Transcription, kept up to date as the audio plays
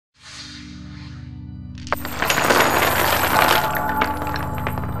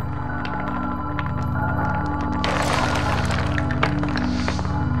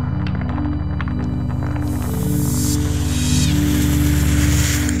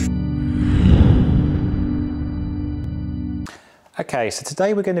Okay, so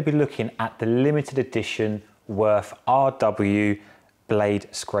today we're going to be looking at the limited edition Worth RW blade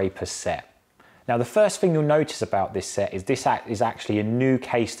scraper set. Now the first thing you'll notice about this set is this is actually a new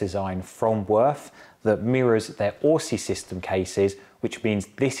case design from Worth that mirrors their Aussie system cases, which means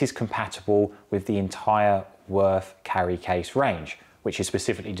this is compatible with the entire Worth carry case range, which is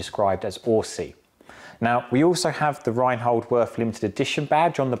specifically described as Aussie. Now we also have the Reinhold Worth limited edition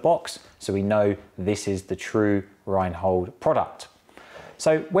badge on the box, so we know this is the true Reinhold product.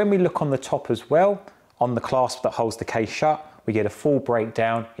 So when we look on the top as well, on the clasp that holds the case shut, we get a full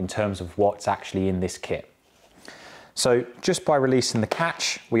breakdown in terms of what's actually in this kit. So just by releasing the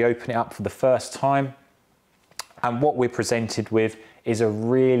catch, we open it up for the first time, and what we're presented with is a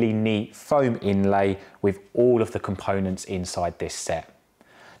really neat foam inlay with all of the components inside this set.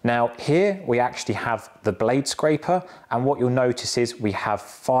 Now here we actually have the blade scraper, and what you'll notice is we have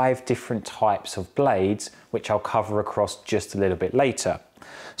 5 different types of blades, which I'll cover across just a little bit later.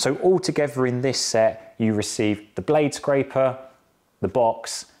 So altogether in this set you receive the blade scraper, the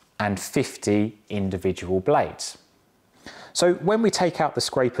box, and 50 individual blades. So when we take out the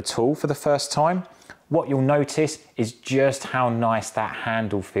scraper tool for the first time, what you'll notice is just how nice that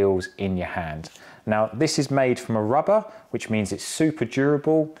handle feels in your hand. Now this is made from a rubber, which means it's super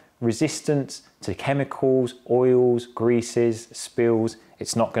durable, resistant to chemicals, oils, greases, spills.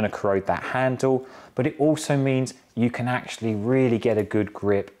 It's not going to corrode that handle, but it also means you can actually really get a good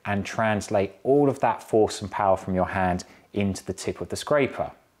grip and translate all of that force and power from your hand into the tip of the scraper.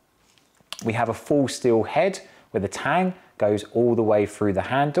 We have a full steel head where the tang goes all the way through the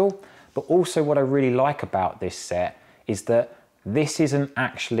handle, but also what I really like about this set is that this isn't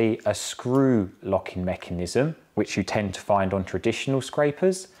actually a screw locking mechanism, which you tend to find on traditional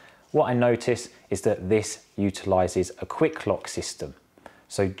scrapers. What I notice is that this utilizes a quick lock system.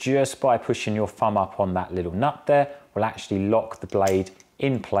 So just by pushing your thumb up on that little nut there, will actually lock the blade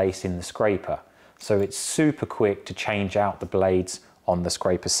in place in the scraper. So it's super quick to change out the blades on the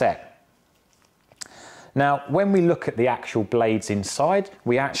scraper set. Now, when we look at the actual blades inside,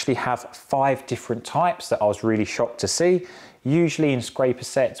 we actually have 5 different types that I was really shocked to see. Usually in scraper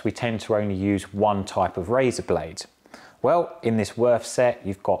sets, we tend to only use one type of razor blade. Well, in this Worth set,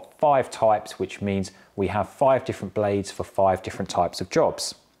 you've got 5 types, which means we have 5 different blades for 5 different types of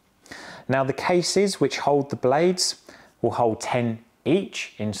jobs. Now the cases which hold the blades will hold 10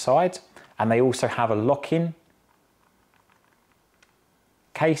 each inside, and they also have a lock-in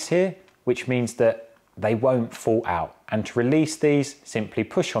case here, which means that they won't fall out. And to release these, simply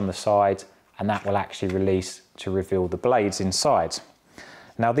push on the side, and that will actually release to reveal the blades inside.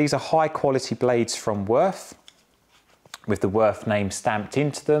 Now these are high quality blades from Worth, with the Worth name stamped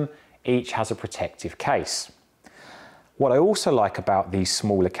into them. Each has a protective case. What I also like about these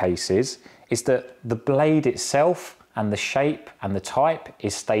smaller cases is that the blade itself and the shape and the type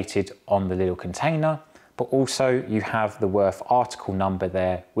is stated on the little container, but also you have the Worth article number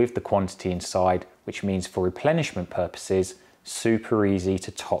there with the quantity inside, which means for replenishment purposes, super easy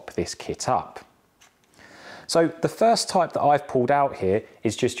to top this kit up. So the first type that I've pulled out here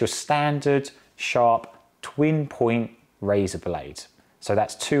is just your standard sharp twin point razor blade. So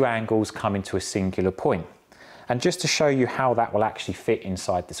that's 2 angles coming to a singular point. And just to show you how that will actually fit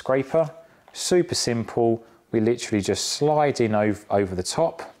inside the scraper, super simple, we literally just slide in over the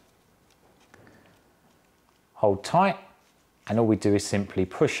top, hold tight, and all we do is simply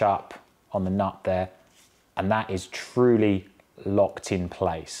push up on the nut there, and that is truly locked in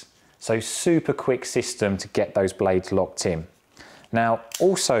place. So super quick system to get those blades locked in. Now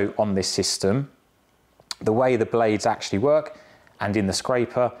also on this system, the way the blades actually work, and in the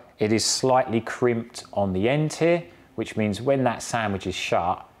scraper, it is slightly crimped on the end here, which means when that sandwich is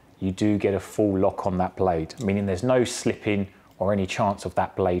shut, you do get a full lock on that blade, meaning there's no slipping or any chance of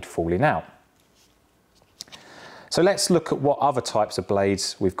that blade falling out. So let's look at what other types of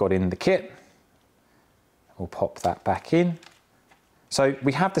blades we've got in the kit. We'll pop that back in. So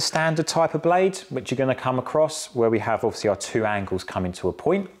we have the standard type of blade, which you're going to come across, where we have obviously our 2 angles coming to a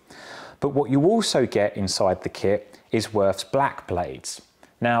point. But what you also get inside the kit is Worth's black blades.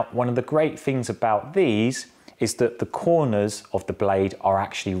 Now, one of the great things about these is that the corners of the blade are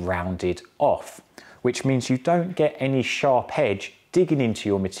actually rounded off, which means you don't get any sharp edge digging into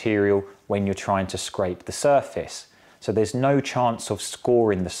your material when you're trying to scrape the surface. So there's no chance of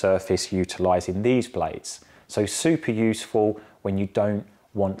scoring the surface utilizing these blades. So super useful when you don't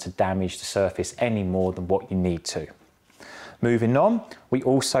want to damage the surface any more than what you need to. Moving on, we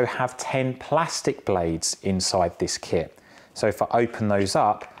also have 10 plastic blades inside this kit. So if I open those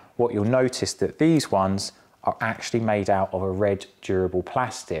up, what you'll notice that these ones are actually made out of a red durable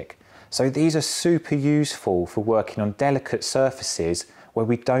plastic. So these are super useful for working on delicate surfaces where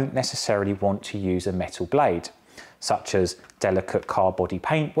we don't necessarily want to use a metal blade, such as delicate car body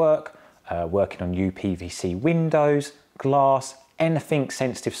paintwork, working on UPVC windows, glass, anything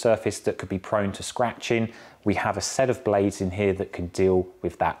sensitive surface that could be prone to scratching. We have a set of blades in here that can deal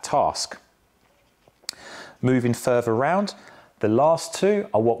with that task. Moving further around, the last two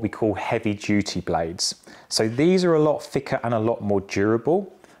are what we call heavy duty blades. So these are a lot thicker and a lot more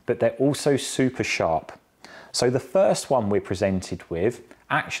durable, but they're also super sharp. So the first one we're presented with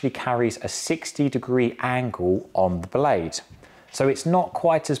actually carries a 60-degree angle on the blade. So it's not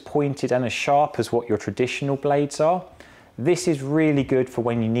quite as pointed and as sharp as what your traditional blades are. This is really good for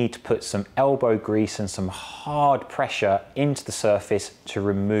when you need to put some elbow grease and some hard pressure into the surface to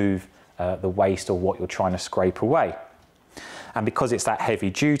remove the waste or what you're trying to scrape away. And because it's that heavy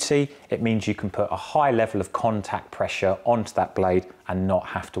duty, it means you can put a high level of contact pressure onto that blade and not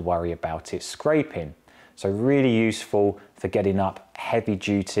have to worry about it scraping. So really useful for getting up heavy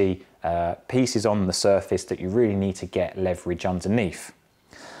duty pieces on the surface that you really need to get leverage underneath.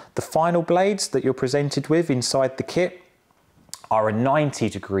 The final blades that you're presented with inside the kit are a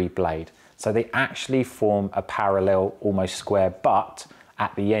 90-degree blade. So they actually form a parallel, almost square butt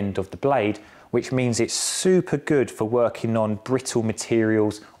at the end of the blade, which means it's super good for working on brittle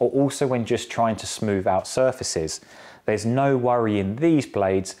materials or also when just trying to smooth out surfaces. There's no worry in these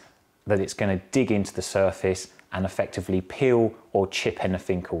blades that it's going to dig into the surface and effectively peel or chip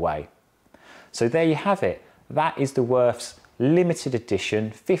anything away. So there you have it. That is the Worth's limited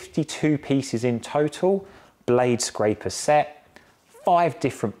edition, 52 pieces in total, blade scraper set, 5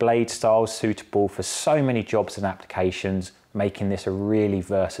 different blade styles suitable for so many jobs and applications, making this a really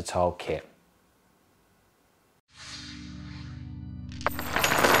versatile kit.